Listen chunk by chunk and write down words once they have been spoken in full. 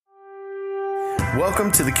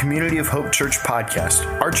Welcome to the Community of Hope Church podcast.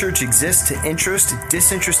 Our church exists to interest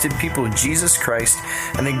disinterested people in Jesus Christ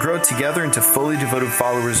and then grow together into fully devoted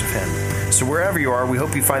followers of Him. So wherever you are, we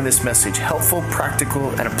hope you find this message helpful, practical,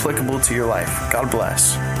 and applicable to your life. God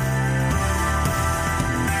bless.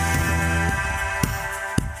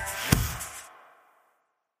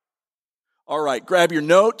 All right, grab your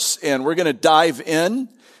notes and we're going to dive in.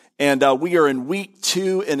 And we are in week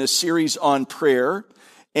 2 in a series on prayer.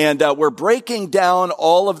 And we're breaking down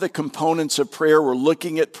all of the components of prayer. We're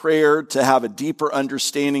looking at prayer to have a deeper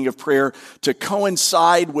understanding of prayer, to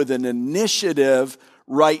coincide with an initiative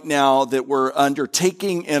right now that we're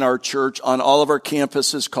undertaking in our church on all of our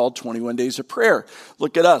campuses called 21 Days of Prayer.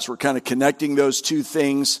 Look at us. We're kind of connecting those two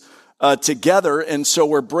things together. And so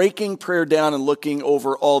we're breaking prayer down and looking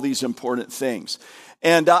over all these important things.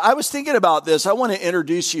 And I was thinking about this. I want to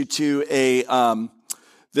introduce you to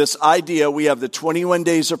this idea. We have the 21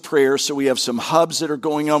 days of prayer, so we have some hubs that are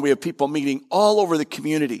going on. We have people meeting all over the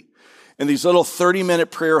community in these little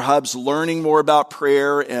 30-minute prayer hubs, learning more about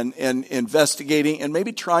prayer and investigating and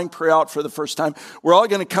maybe trying prayer out for the first time. We're all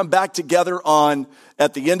going to come back together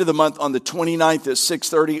at the end of the month on the 29th at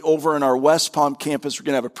 6:30 over in our West Palm campus. We're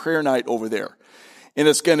going to have a prayer night over there. And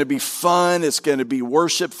it's going to be fun. It's going to be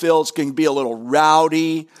worship-filled. It's going to be a little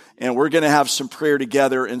rowdy. And we're going to have some prayer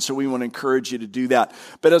together. And so we want to encourage you to do that.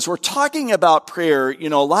 But as we're talking about prayer, a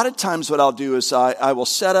lot of times what I'll do is I will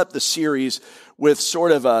set up the series with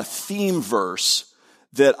sort of a theme verse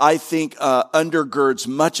that I think undergirds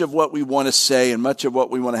much of what we want to say and much of what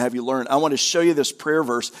we want to have you learn. I want to show you this prayer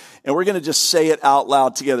verse, and we're going to just say it out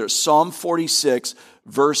loud together. Psalm 46,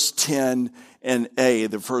 verse 10 and A,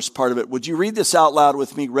 the first part of it. Would you read this out loud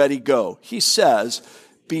with me? Ready, go. He says,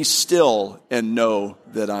 "Be still and know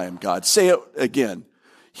that I am God." Say it again.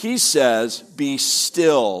 He says, "Be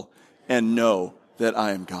still and know that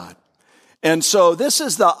I am God." And so this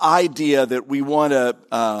is the idea that we want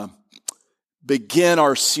to begin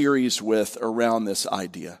our series with around this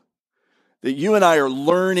idea. That you and I are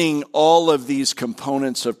learning all of these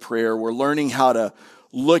components of prayer. We're learning how to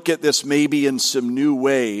look at this maybe in some new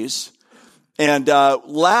ways. And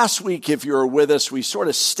last week, if you were with us, we sort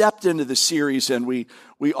of stepped into the series and we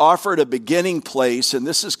offered a beginning place. And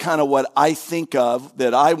this is kind of what I think of,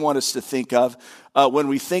 that I want us to think of when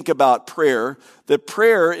we think about prayer. That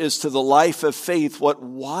prayer is to the life of faith what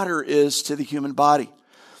water is to the human body.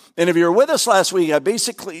 And if you were with us last week, I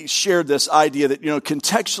basically shared this idea that,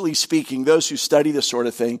 contextually speaking, those who study this sort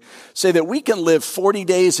of thing say that we can live 40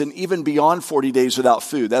 days and even beyond 40 days without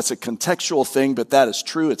food. That's a contextual thing, but that is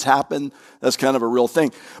true. It's happened. That's kind of a real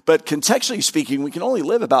thing. But contextually speaking, we can only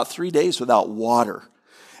live about 3 days without water.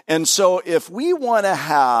 And so if we want to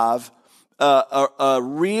have a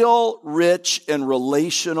real, rich, and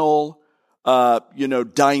relational,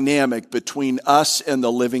 dynamic between us and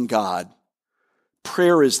the living God,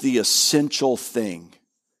 prayer is the essential thing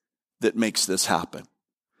that makes this happen.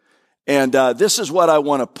 And this is what I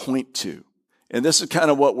want to point to. And this is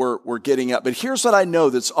kind of what we're getting at. But here's what I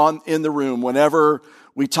know that's in the room whenever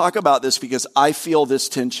we talk about this, because I feel this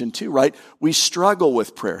tension too, right? We struggle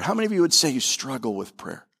with prayer. How many of you would say you struggle with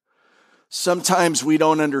prayer? Sometimes we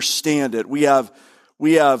don't understand it. We have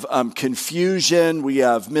confusion. We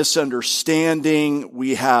have misunderstanding.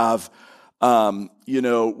 We have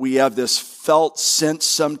we have this felt sense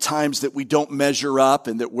sometimes that we don't measure up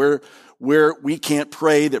and that we can't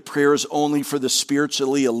pray, that prayer is only for the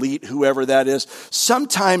spiritually elite, whoever that is.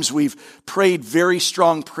 Sometimes we've prayed very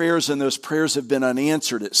strong prayers and those prayers have been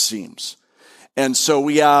unanswered, it seems. And so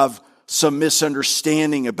we have some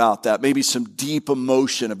misunderstanding about that, maybe some deep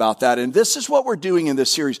emotion about that. And this is what we're doing in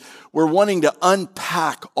this series. We're wanting to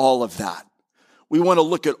unpack all of that. We want to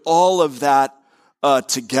look at all of that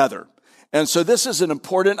together. And so this is an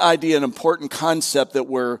important idea, an important concept that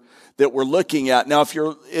we're looking at. Now, if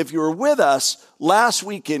you were with us last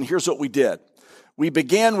weekend, here's what we did. We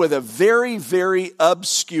began with a very, very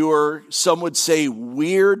obscure, some would say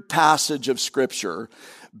weird passage of Scripture,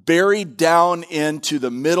 buried down into the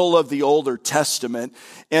middle of the Older Testament.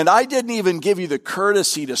 And I didn't even give you the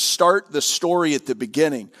courtesy to start the story at the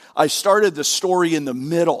beginning. I started the story in the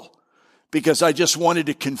middle because I just wanted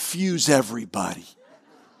to confuse everybody.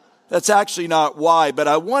 That's actually not why, but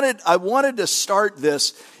I wanted to start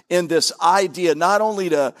this in this idea, not only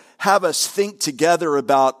to have us think together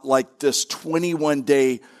about like this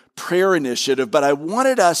 21-day prayer initiative, but I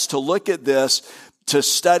wanted us to look at this, to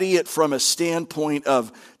study it from a standpoint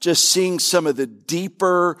of just seeing some of the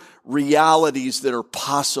deeper realities that are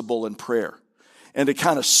possible in prayer and to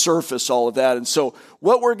kind of surface all of that. And so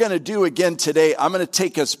what we're going to do again today, I'm going to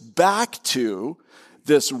take us back to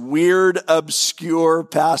this weird, obscure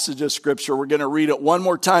passage of Scripture. We're going to read it one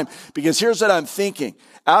more time because here's what I'm thinking.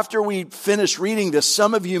 After we finish reading this,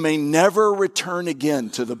 some of you may never return again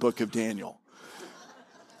to the book of Daniel.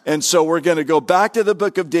 And so we're going to go back to the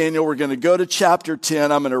book of Daniel. We're going to go to chapter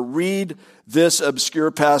 10. I'm going to read this obscure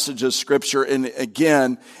passage of Scripture and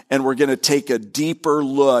we're going to take a deeper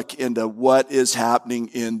look into what is happening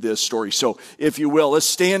in this story. So if you will, let's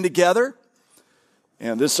stand together.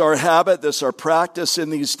 And this is our habit, this is our practice in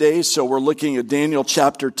these days. So we're looking at Daniel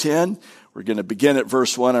chapter 10. We're going to begin at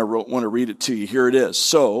verse 1. I want to read it to you. Here it is.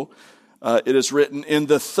 So it is written, in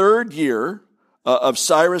the third year of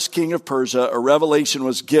Cyrus, king of Persia, a revelation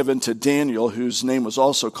was given to Daniel, whose name was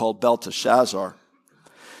also called Belteshazzar.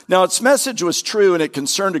 Now its message was true, and it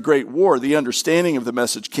concerned a great war. The understanding of the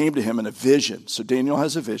message came to him in a vision. So Daniel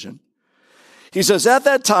has a vision. He says, at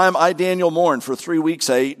that time, I, Daniel, mourned. For 3 weeks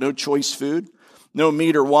I ate no choice food. No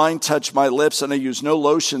meat or wine touched my lips, and I used no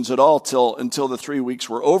lotions at all until the 3 weeks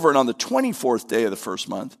were over. And on the 24th day of the first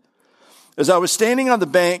month, as I was standing on the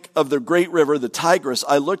bank of the great river, the Tigris,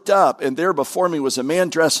 I looked up, and there before me was a man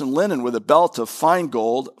dressed in linen with a belt of fine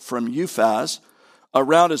gold from Uphaz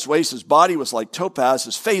around his waist. His body was like topaz,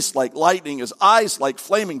 his face like lightning, his eyes like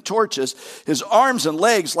flaming torches, his arms and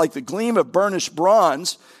legs like the gleam of burnished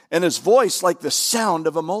bronze, and his voice like the sound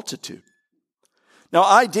of a multitude. Now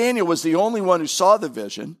I, Daniel, was the only one who saw the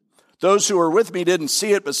vision. Those who were with me didn't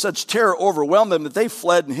see it, but such terror overwhelmed them that they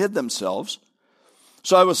fled and hid themselves.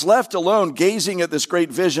 So I was left alone gazing at this great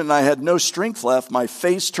vision, and I had no strength left. My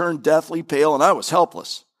face turned deathly pale, and I was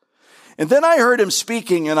helpless. And then I heard him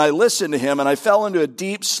speaking, and I listened to him, and I fell into a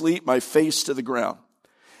deep sleep, my face to the ground.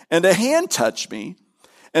 And a hand touched me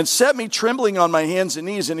and set me trembling on my hands and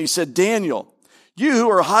knees, and he said, Daniel, you who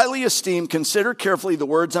are highly esteemed, consider carefully the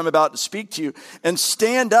words I'm about to speak to you, and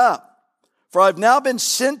stand up, for I've now been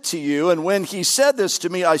sent to you. And when he said this to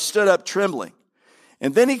me, I stood up trembling.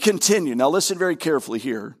 And then he continued. Now listen very carefully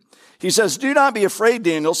here. He says, do not be afraid,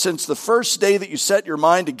 Daniel, since the first day that you set your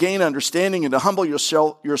mind to gain understanding and to humble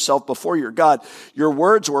yourself before your God, your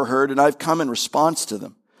words were heard, and I've come in response to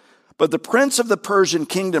them. But the prince of the Persian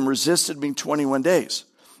kingdom resisted me 21 days.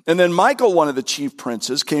 And then Michael, one of the chief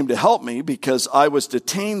princes, came to help me because I was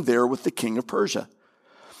detained there with the king of Persia.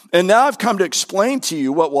 And now I've come to explain to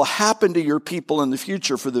you what will happen to your people in the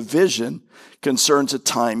future, for the vision concerns a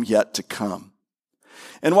time yet to come.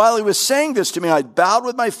 And while he was saying this to me, I bowed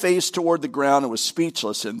with my face toward the ground and was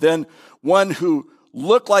speechless. And then one who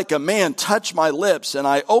looked like a man touched my lips, and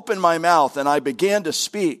I opened my mouth and I began to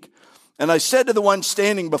speak. And I said to the one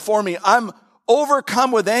standing before me, I'm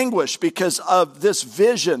overcome with anguish because of this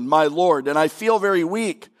vision, my Lord, and I feel very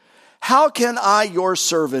weak. How can I, your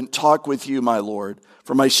servant, talk with you, my Lord?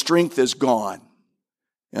 For my strength is gone,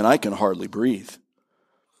 and I can hardly breathe.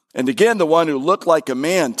 And again, the one who looked like a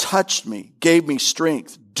man touched me, gave me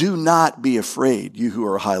strength. Do not be afraid, you who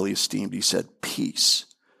are highly esteemed. He said, peace,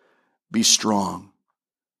 be strong,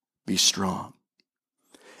 be strong.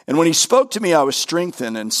 And when he spoke to me, I was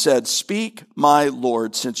strengthened and said, speak, my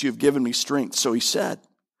Lord, since you've given me strength. So he said,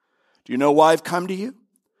 do you know why I've come to you?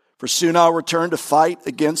 For soon I'll return to fight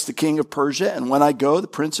against the king of Persia. And when I go, the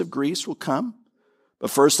prince of Greece will come. But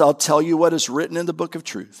first I'll tell you what is written in the book of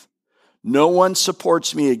truth. No one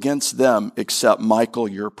supports me against them except Michael,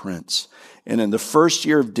 your prince. And in the first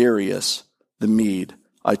year of Darius, the Mede,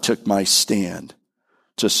 I took my stand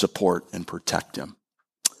to support and protect him.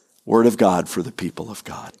 Word of God for the people of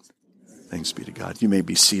God. Thanks be to God. You may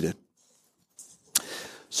be seated.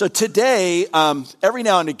 So today, every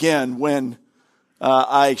now and again, when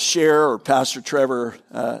I share or Pastor Trevor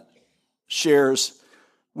shares,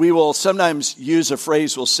 we will sometimes use a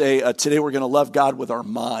phrase. We'll say, today we're going to love God with our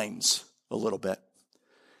minds a little bit.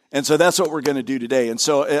 And so that's what we're going to do today. And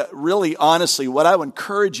so really, honestly, what I would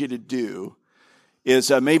encourage you to do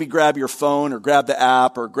is maybe grab your phone or grab the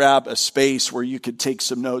app or grab a space where you could take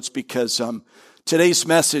some notes, because today's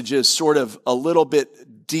message is sort of a little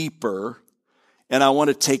bit deeper, and I want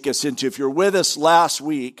to take us into, if you're with us last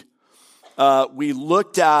week, we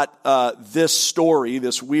looked at this story,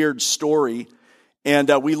 this weird story,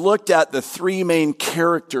 and we looked at the three main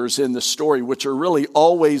characters in the story, which are really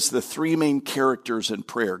always the three main characters in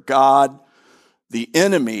prayer: God, the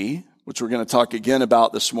enemy, which we're going to talk again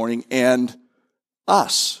about this morning, and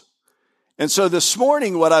us. And so this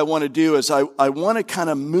morning, what I want to do is I want to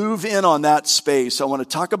kind of move in on that space. I want to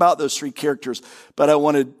talk about those three characters, but I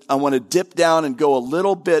want to dip down and go a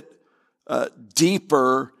little bit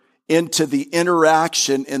deeper into the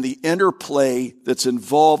interaction and the interplay that's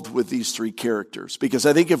involved with these three characters. Because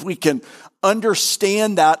I think if we can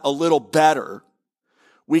understand that a little better,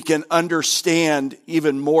 we can understand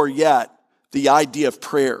even more yet the idea of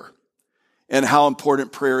prayer and how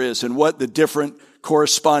important prayer is and what the different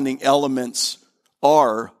corresponding elements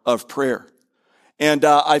are of prayer. And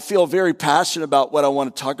I feel very passionate about what I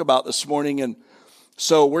want to talk about this morning. And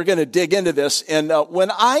so we're going to dig into this. And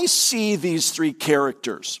when I see these three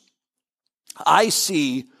characters, I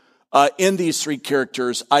see in these three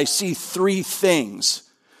characters, I see three things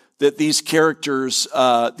that these characters,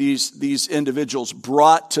 these individuals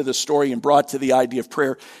brought to the story and brought to the idea of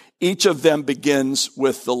prayer. Each of them begins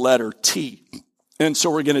with the letter T. And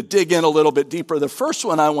so we're going to dig in a little bit deeper. The first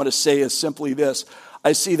one I want to say is simply this.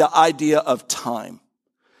 I see the idea of time.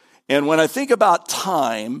 And when I think about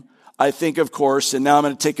time, I think, of course, and now I'm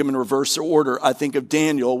going to take them in reverse order, I think of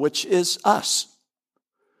Daniel, which is us.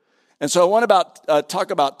 And so I want to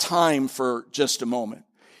talk about time for just a moment.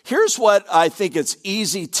 Here's what I think it's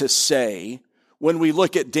easy to say when we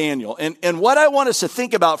look at Daniel. And what I want us to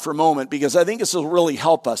think about for a moment, because I think this will really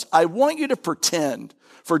help us, I want you to pretend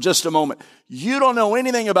for just a moment you don't know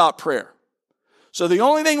anything about prayer. So the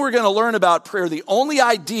only thing we're going to learn about prayer, the only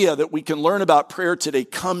idea that we can learn about prayer today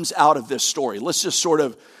comes out of this story. Let's just sort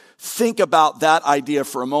of think about that idea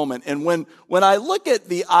for a moment. And when I look at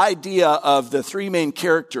the idea of the three main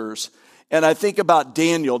characters, and I think about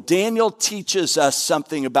Daniel, Daniel teaches us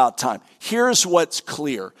something about time. Here's what's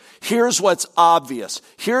clear. Here's what's obvious.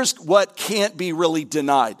 Here's what can't be really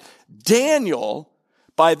denied. Daniel,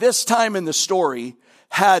 by this time in the story,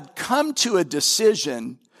 had come to a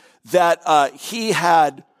decision that he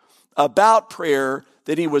had about prayer,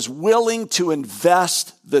 that he was willing to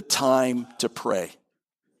invest the time to pray.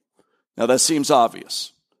 Now that seems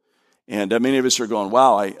obvious. And many of us are going,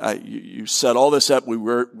 wow, you set all this up. We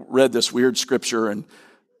read this weird scripture and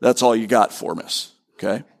that's all you got for us.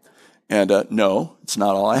 Okay. And no, it's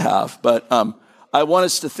not all I have. But I want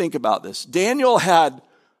us to think about this. Daniel had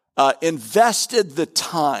invested the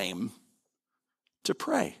time to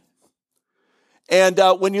pray. And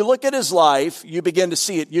when you look at his life, you begin to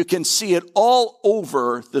see it. You can see it all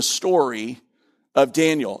over the story of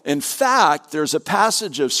Daniel. In fact, there's a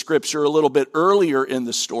passage of scripture a little bit earlier in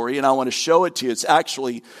the story, and I want to show it to you. It's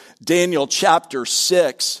actually Daniel chapter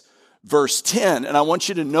 6, verse 10. And I want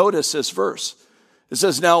you to notice this verse. It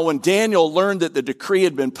says, now when Daniel learned that the decree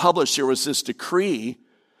had been published, there was this decree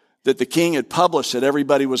that the king had published that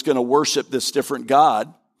everybody was going to worship this different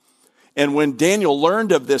god. And when Daniel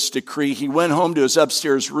learned of this decree, he went home to his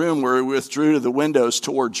upstairs room where he withdrew to the windows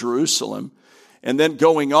toward Jerusalem. And then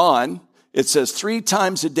going on, it says 3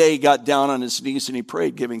 times a day he got down on his knees and he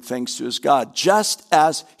prayed, giving thanks to his God, just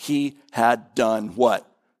as he had done what?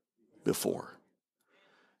 Before.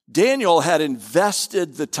 Daniel had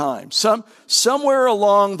invested the time. Somewhere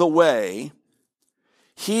along the way,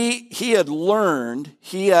 he had learned,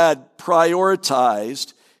 he had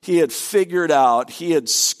prioritized, he had figured out, he had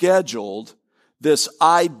scheduled this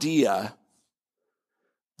idea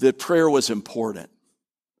that prayer was important.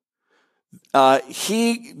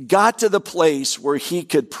 He got to the place where he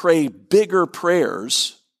could pray bigger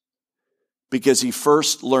prayers because he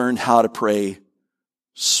first learned how to pray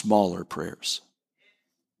smaller prayers.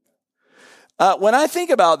 When I think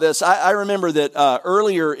about this, I remember that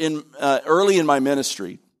early in my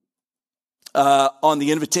ministry, on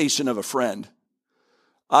the invitation of a friend,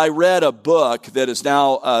 I read a book that is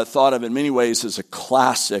now thought of in many ways as a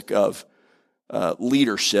classic of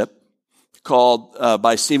leadership, called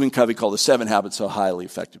by Stephen Covey, called The 7 Habits of Highly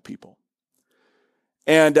Effective People.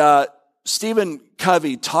 And Stephen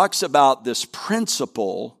Covey talks about this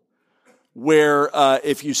principle where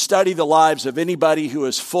if you study the lives of anybody who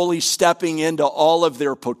is fully stepping into all of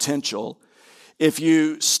their potential, if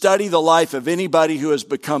you study the life of anybody who has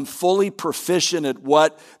become fully proficient at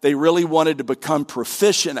what they really wanted to become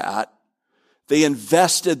proficient at, they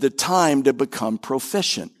invested the time to become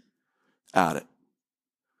proficient at it.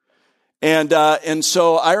 And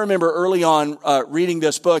so I remember early on reading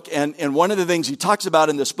this book, and one of the things he talks about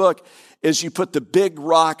in this book is you put the big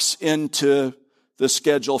rocks into the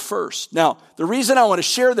schedule first. Now, the reason I want to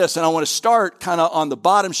share this, and I want to start kind of on the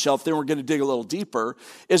bottom shelf, then we're going to dig a little deeper,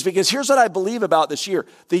 is because here's what I believe about this year.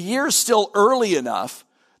 The year's still early enough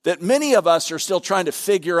that many of us are still trying to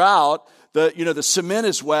figure out the cement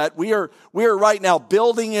is wet. We are right now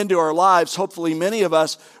building into our lives. Hopefully many of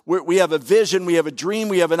us, we have a vision, we have a dream,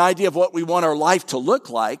 we have an idea of what we want our life to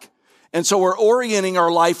look like. And so we're orienting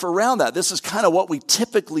our life around that. This is kind of what we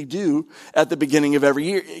typically do at the beginning of every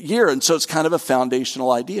year. And so it's kind of a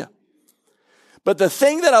foundational idea. But the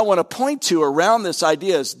thing that I want to point to around this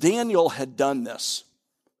idea is Daniel had done this.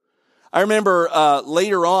 I remember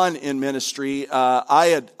later on in ministry,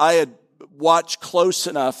 I had watched close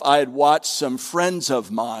enough. I had watched some friends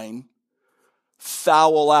of mine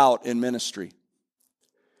foul out in ministry.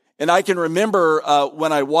 And I can remember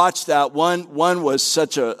when I watched that, one was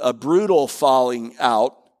such a brutal falling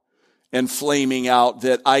out and flaming out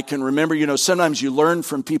that I can remember, sometimes you learn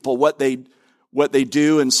from people what they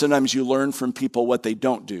do, and sometimes you learn from people what they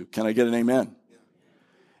don't do. Can I get an amen?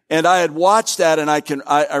 And I had watched that, and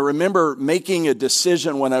I remember making a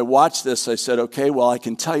decision when I watched this. I said, okay, well, I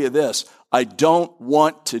can tell you this. I don't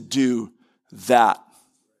want to do that.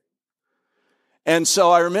 And so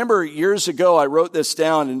I remember years ago, I wrote this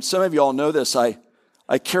down, and some of you all know this. I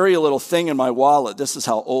carry a little thing in my wallet. This is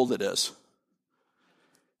how old it is.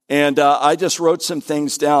 And I just wrote some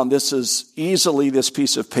things down. This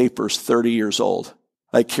piece of paper is 30 years old.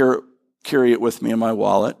 I carry it with me in my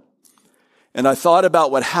wallet. And I thought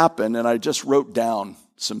about what happened, and I just wrote down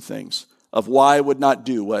some things of why I would not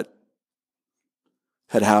do what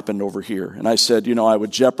had happened over here. And I said, I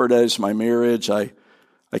would jeopardize my marriage. I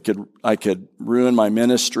could ruin my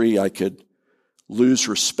ministry. I could lose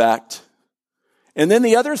respect. And then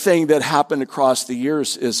the other thing that happened across the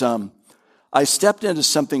years is I stepped into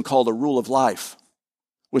something called a rule of life,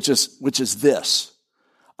 which is this.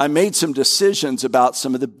 I made some decisions about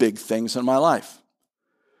some of the big things in my life.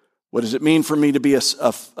 What does it mean for me to be a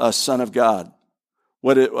son of God?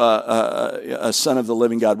 A son of the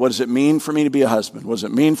living God? What does it mean for me to be a husband? What does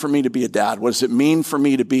it mean for me to be a dad? What does it mean for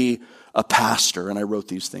me to be a pastor? And I wrote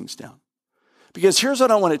these things down. Because here's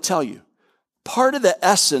what I want to tell you. Part of the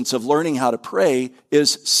essence of learning how to pray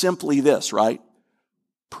is simply this, right?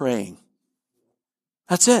 Praying.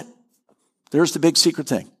 That's it. There's the big secret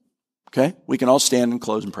thing. Okay? We can all stand and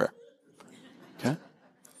close in prayer. Okay?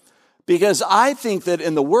 Because I think that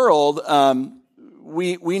in the world,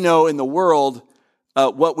 we know in the world,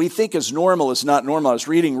 what we think is normal is not normal. I was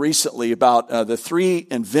reading recently about the 3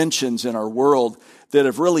 inventions in our world that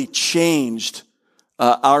have really changed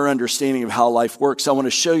our understanding of how life works. I want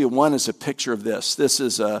to show you one is a picture of this. This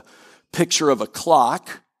is a picture of a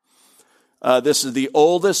clock. This is the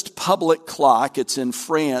oldest public clock. It's in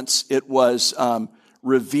France. It was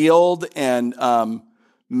revealed and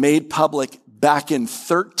made public back in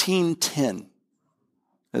 1310.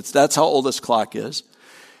 That's how old this clock is.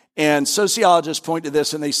 And sociologists point to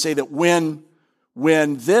this, and they say that when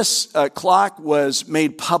this clock was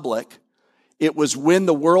made public, it was when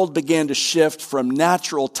the world began to shift from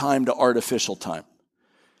natural time to artificial time.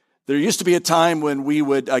 There used to be a time when we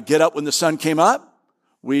would get up when the sun came up,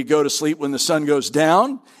 we go to sleep when the sun goes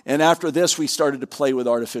down, and after this, we started to play with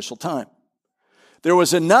artificial time. There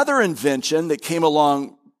was another invention that came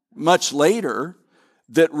along much later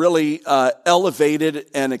that really elevated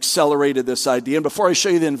and accelerated this idea. And before I show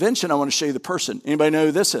you the invention, I want to show you the person. Anybody know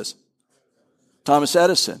who this is? Thomas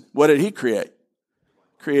Edison. What did he create?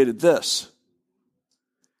 Created this.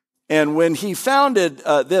 And when he founded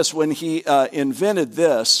when he invented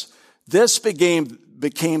this became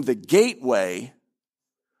the gateway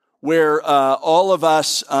where all of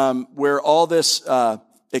us, where all this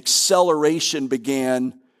acceleration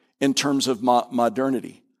began in terms of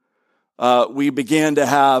modernity. We began to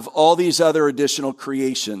have all these other additional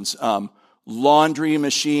creations, laundry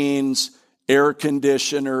machines, air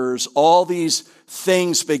conditioners, all these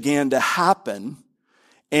things began to happen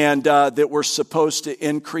and that were supposed to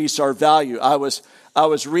increase our value. I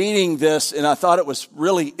was reading this and I thought it was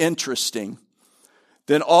really interesting.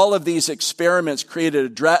 Then all of these experiments created a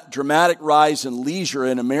dramatic rise in leisure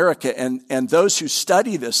in America, and those who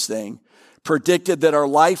study this thing predicted that our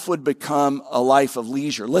life would become a life of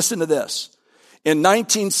leisure. Listen to this. In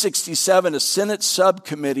 1967, a Senate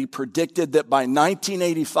subcommittee predicted that by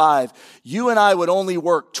 1985, you and I would only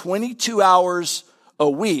work 22 hours a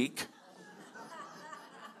week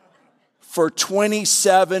for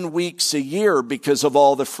 27 weeks a year because of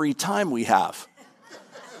all the free time we have.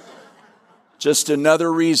 Just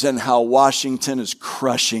another reason how Washington is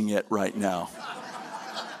crushing it right now.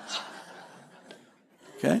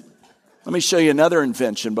 Okay? Let me show you another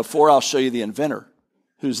invention before I'll show you the inventor.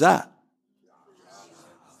 Who's that?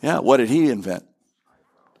 Yeah, what did he invent?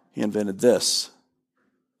 He invented this.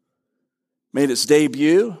 Made its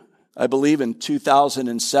debut, I believe, in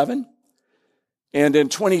 2007. And in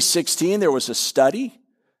 2016, there was a study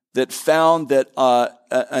that found that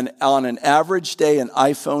on an average day, an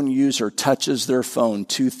iPhone user touches their phone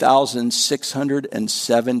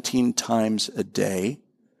 2,617 times a day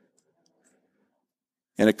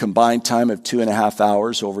in a combined time of 2.5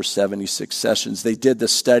 hours over 76 sessions. They did the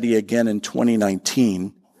study again in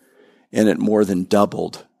 2019, and it more than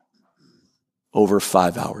doubled over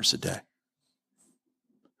 5 hours a day.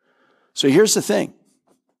 So here's the thing.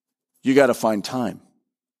 You got to find time.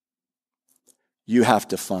 You have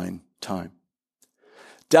to find time.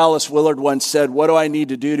 Dallas Willard once said, "What do I need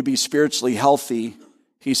to do to be spiritually healthy?"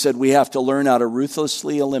 He said, "We have to learn how to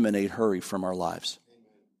ruthlessly eliminate hurry from our lives."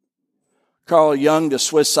 Carl Jung, the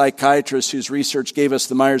Swiss psychiatrist whose research gave us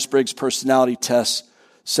the Myers-Briggs personality test,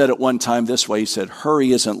 said at one time this way. He said,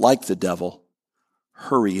 "Hurry isn't like the devil.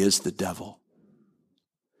 Hurry is the devil."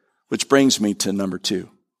 Which brings me to number 2,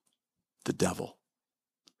 the devil.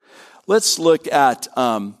 Let's look at,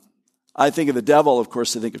 I think of the devil, of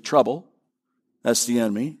course, I think of trouble. That's the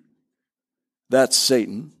enemy. That's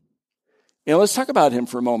Satan. And let's talk about him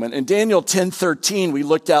for a moment. In Daniel 10:13, we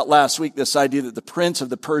looked at last week this idea that the prince of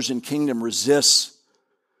the Persian kingdom resists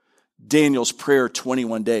Daniel's prayer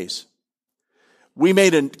 21 days. We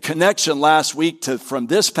made a connection last week from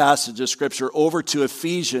this passage of Scripture over to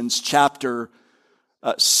Ephesians chapter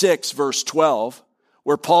 6, verse 12,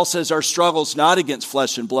 where Paul says our struggle is not against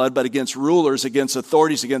flesh and blood, but against rulers, against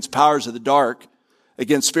authorities, against powers of the dark,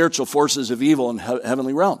 against spiritual forces of evil in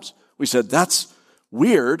heavenly realms. We said, that's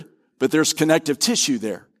weird, but there's connective tissue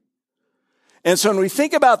there. And so when we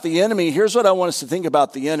think about the enemy, here's what I want us to think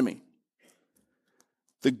about the enemy.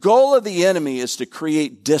 The goal of the enemy is to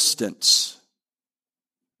create distance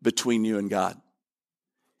between you and God.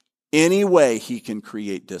 Any way he can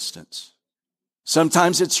create distance.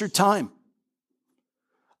 Sometimes it's through time.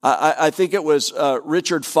 I think it was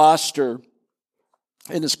Richard Foster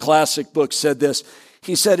in his classic book said this.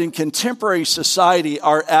 He said, in contemporary society,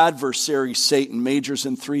 our adversary, Satan, majors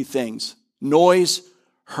in 3 things: noise,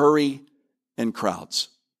 hurry, and crowds.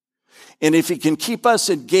 And if he can keep us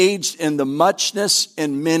engaged in the muchness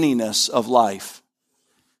and manyness of life,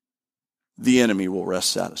 the enemy will rest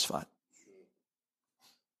satisfied.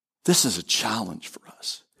 This is a challenge for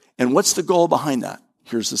us. And what's the goal behind that?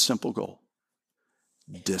 Here's the simple goal.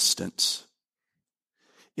 Distance.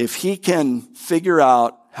 If he can figure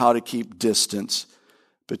out how to keep distance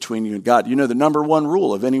between you and God. You know the number 1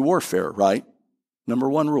 rule of any warfare, right? Number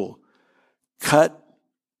 1 rule. Cut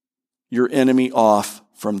your enemy off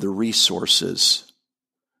from the resources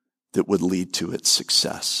that would lead to its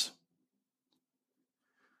success.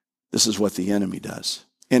 This is what the enemy does.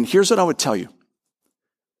 And here's what I would tell you.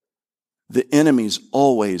 The enemy's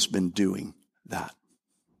always been doing that.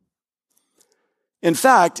 In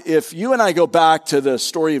fact, if you and I go back to the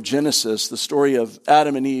story of Genesis, the story of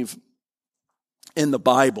Adam and Eve in the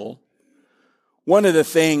Bible, one of the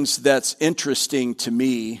things that's interesting to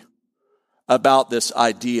me about this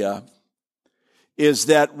idea is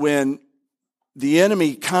that when the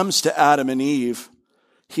enemy comes to Adam and Eve,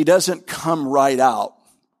 he doesn't come right out.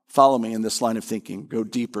 Follow me in this line of thinking. Go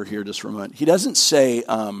deeper here just for a moment. He doesn't say,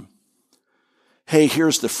 hey,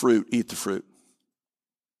 here's the fruit, eat the fruit.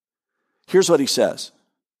 Here's what he says.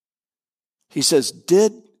 He says,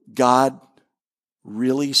 did God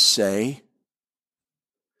really say?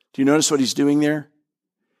 Do you notice what he's doing there?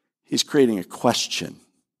 He's creating a question.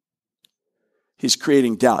 He's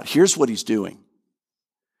creating doubt. Here's what he's doing.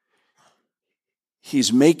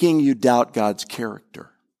 He's making you doubt God's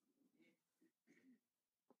character.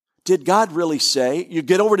 Did God really say? You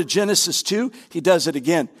get over to Genesis 2, he does it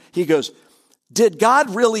again. He goes, did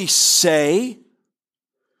God really say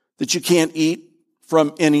that you can't eat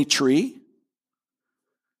from any tree?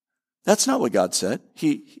 That's not what God said.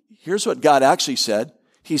 Here's what God actually said.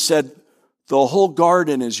 He said, the whole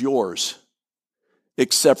garden is yours,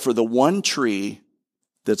 except for the one tree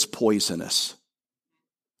that's poisonous.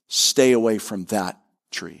 Stay away from that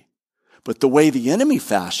tree. But the way the enemy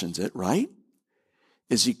fashions it, right,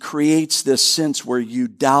 is he creates this sense where you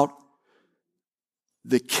doubt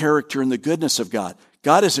the character and the goodness of God.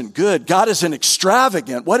 God isn't good. God isn't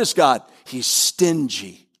extravagant. What is God? He's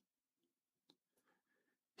stingy.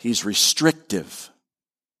 He's restrictive.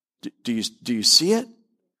 Do you see it?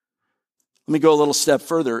 Let me go a little step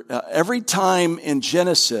further. Every time in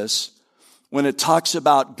Genesis, when it talks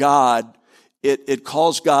about God, it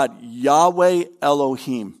calls God Yahweh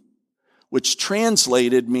Elohim, which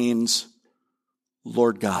translated means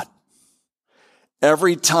Lord God.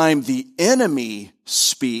 Every time the enemy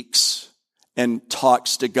speaks and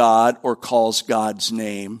talks to God or calls God's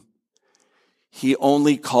name, he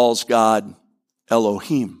only calls God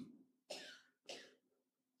Elohim.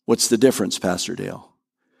 What's the difference, Pastor Dale?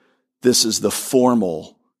 This is the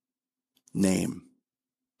formal name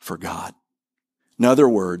for God. In other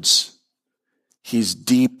words, he's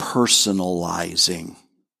depersonalizing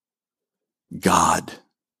God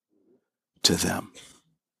to them.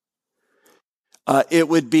 It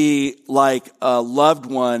would be like a loved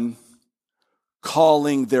one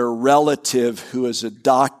calling their relative who is a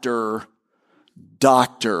doctor,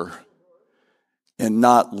 and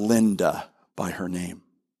not Linda by her name.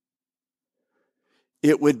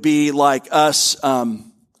 It would be like us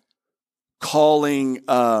calling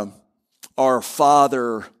our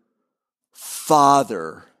Father,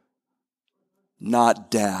 Father,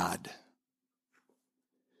 not Dad.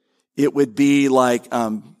 It would be like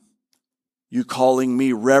you calling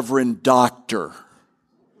me Reverend Doctor,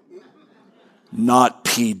 not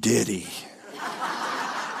P. Diddy.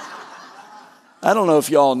 I don't know if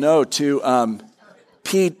y'all know too,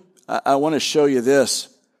 Pete, I want to show you this.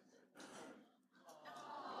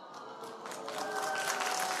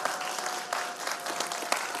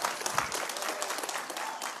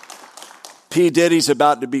 P. Diddy's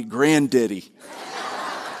about to be Grand Diddy.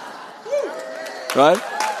 Right?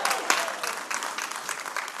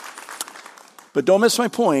 But don't miss my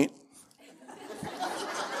point.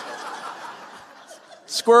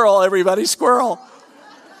 Squirrel, everybody, squirrel.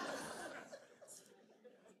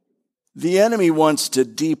 The enemy wants to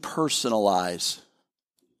depersonalize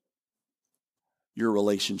your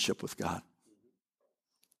relationship with God.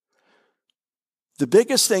 The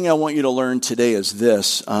biggest thing I want you to learn today is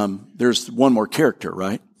this. There's one more character,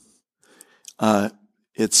 right?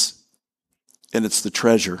 It's the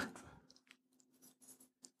treasure.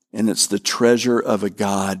 And it's the treasure of a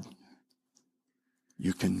God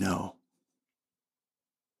you can know.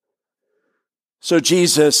 So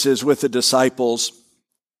Jesus is with the disciples,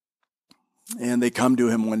 and they come to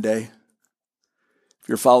him one day. If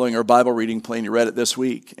you're following our Bible reading plan, you read it this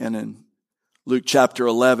week. And in Luke chapter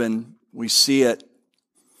 11, we see it.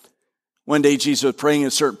 One day Jesus was praying in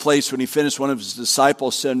a certain place. When he finished, one of his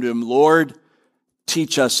disciples said to him, Lord,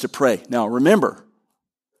 teach us to pray. Now remember,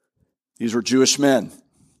 these were Jewish men.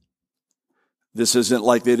 This isn't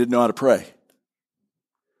like they didn't know how to pray.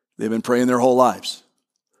 They've been praying their whole lives.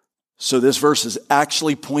 So this verse is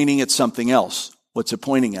actually pointing at something else. What's it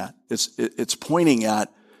pointing at? It's pointing at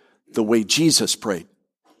the way Jesus prayed.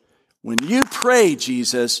 When you pray,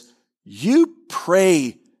 Jesus, you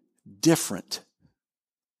pray different.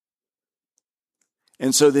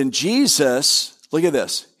 And so then Jesus, look at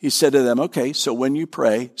this. He said to them, okay, so when you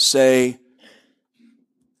pray, say,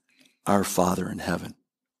 Our Father in heaven.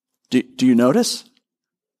 Do you notice?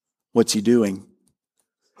 What's he doing?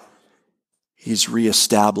 He's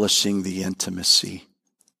reestablishing the intimacy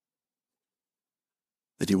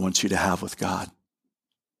that he wants you to have with God.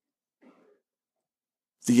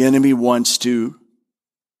 The enemy wants to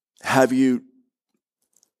have you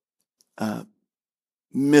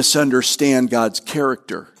misunderstand God's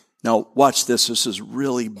character. Now, watch this. This is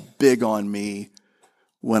really big on me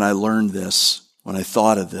when I learned this, when I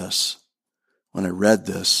thought of this, when I read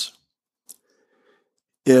this.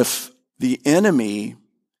 If the enemy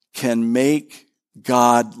can make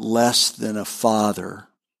God less than a father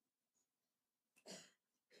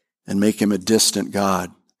and make him a distant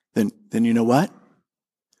God, then you know what?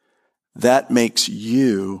 That makes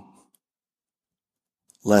you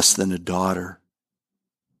less than a daughter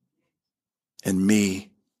and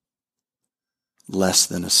me less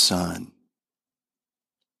than a son.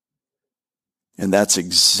 And that's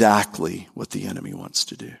exactly what the enemy wants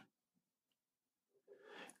to do.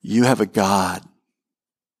 You have a God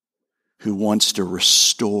who wants to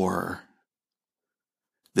restore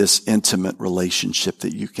this intimate relationship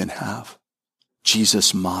that you can have.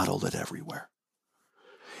 Jesus modeled it everywhere.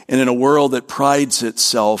 And in a world that prides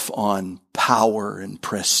itself on power and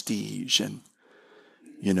prestige and,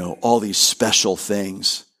 all these special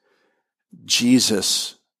things,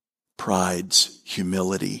 Jesus prides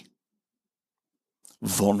humility,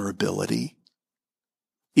 vulnerability,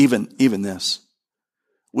 even this.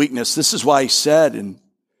 Weakness. This is why he said in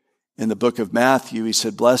the book of Matthew, he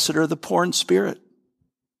said, Blessed are the poor in spirit.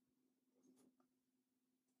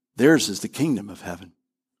 Theirs is the kingdom of heaven.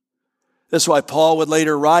 That's why Paul would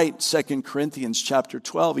later write, 2 Corinthians chapter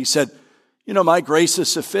 12. He said, my grace is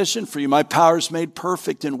sufficient for you. My power is made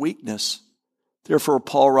perfect in weakness. Therefore,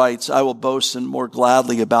 Paul writes, I will boast more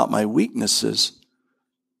gladly about my weaknesses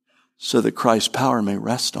so that Christ's power may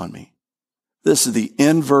rest on me. This is the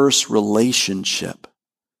inverse relationship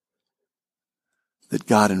that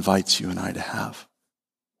God invites you and I to have.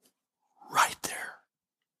 Right there.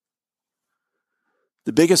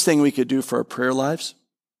 The biggest thing we could do for our prayer lives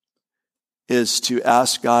is to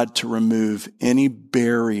ask God to remove any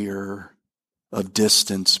barrier of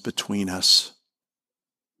distance between us.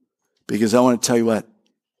 Because I want to tell you what,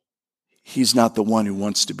 he's not the one who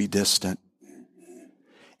wants to be distant.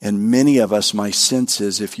 And many of us, my sense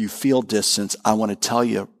is, if you feel distance, I want to tell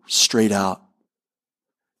you straight out,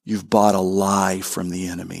 you've bought a lie from the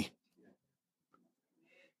enemy.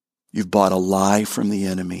 You've bought a lie from the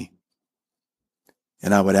enemy.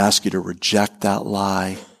 And I would ask you to reject that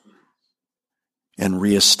lie and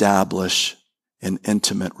reestablish an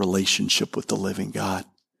intimate relationship with the living God.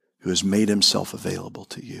 who has made himself available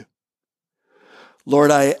to you.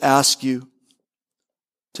 Lord, I ask you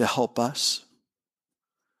to help us.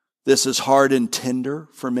 This is hard and tender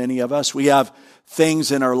for many of us. We have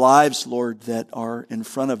things in our lives, Lord, that are in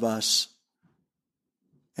front of us.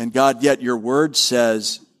 And God, yet your word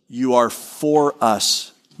says you are for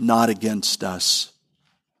us, not against us.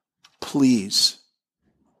 Please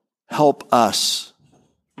help us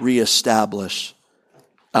reestablish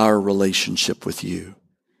our relationship with you.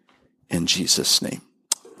 In Jesus' name,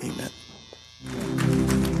 amen.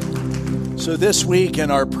 So this week in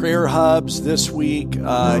our prayer hubs, this week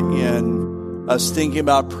in us thinking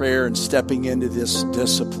about prayer and stepping into this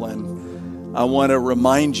discipline, I want to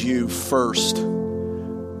remind you first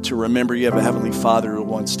to remember you have a Heavenly Father who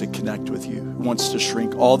wants to connect with you, who wants to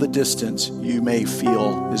shrink all the distance you may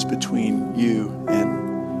feel is between you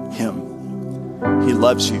and Him. He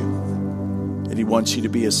loves you, and He wants you to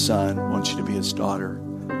be His son, wants you to be His daughter.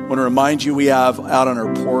 I want to remind you we have out on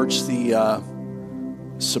our porch the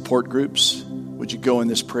support groups. Would you go in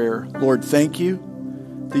this prayer? Lord, thank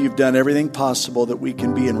you that you've done everything possible that we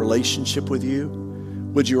can be in relationship with you.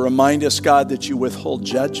 Would you remind us, God, that you withhold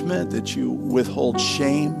judgment, that you withhold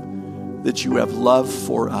shame, that you have love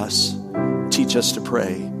for us. Teach us to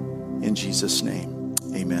pray in Jesus' name.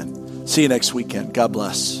 Amen. See you next weekend. God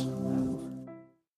bless.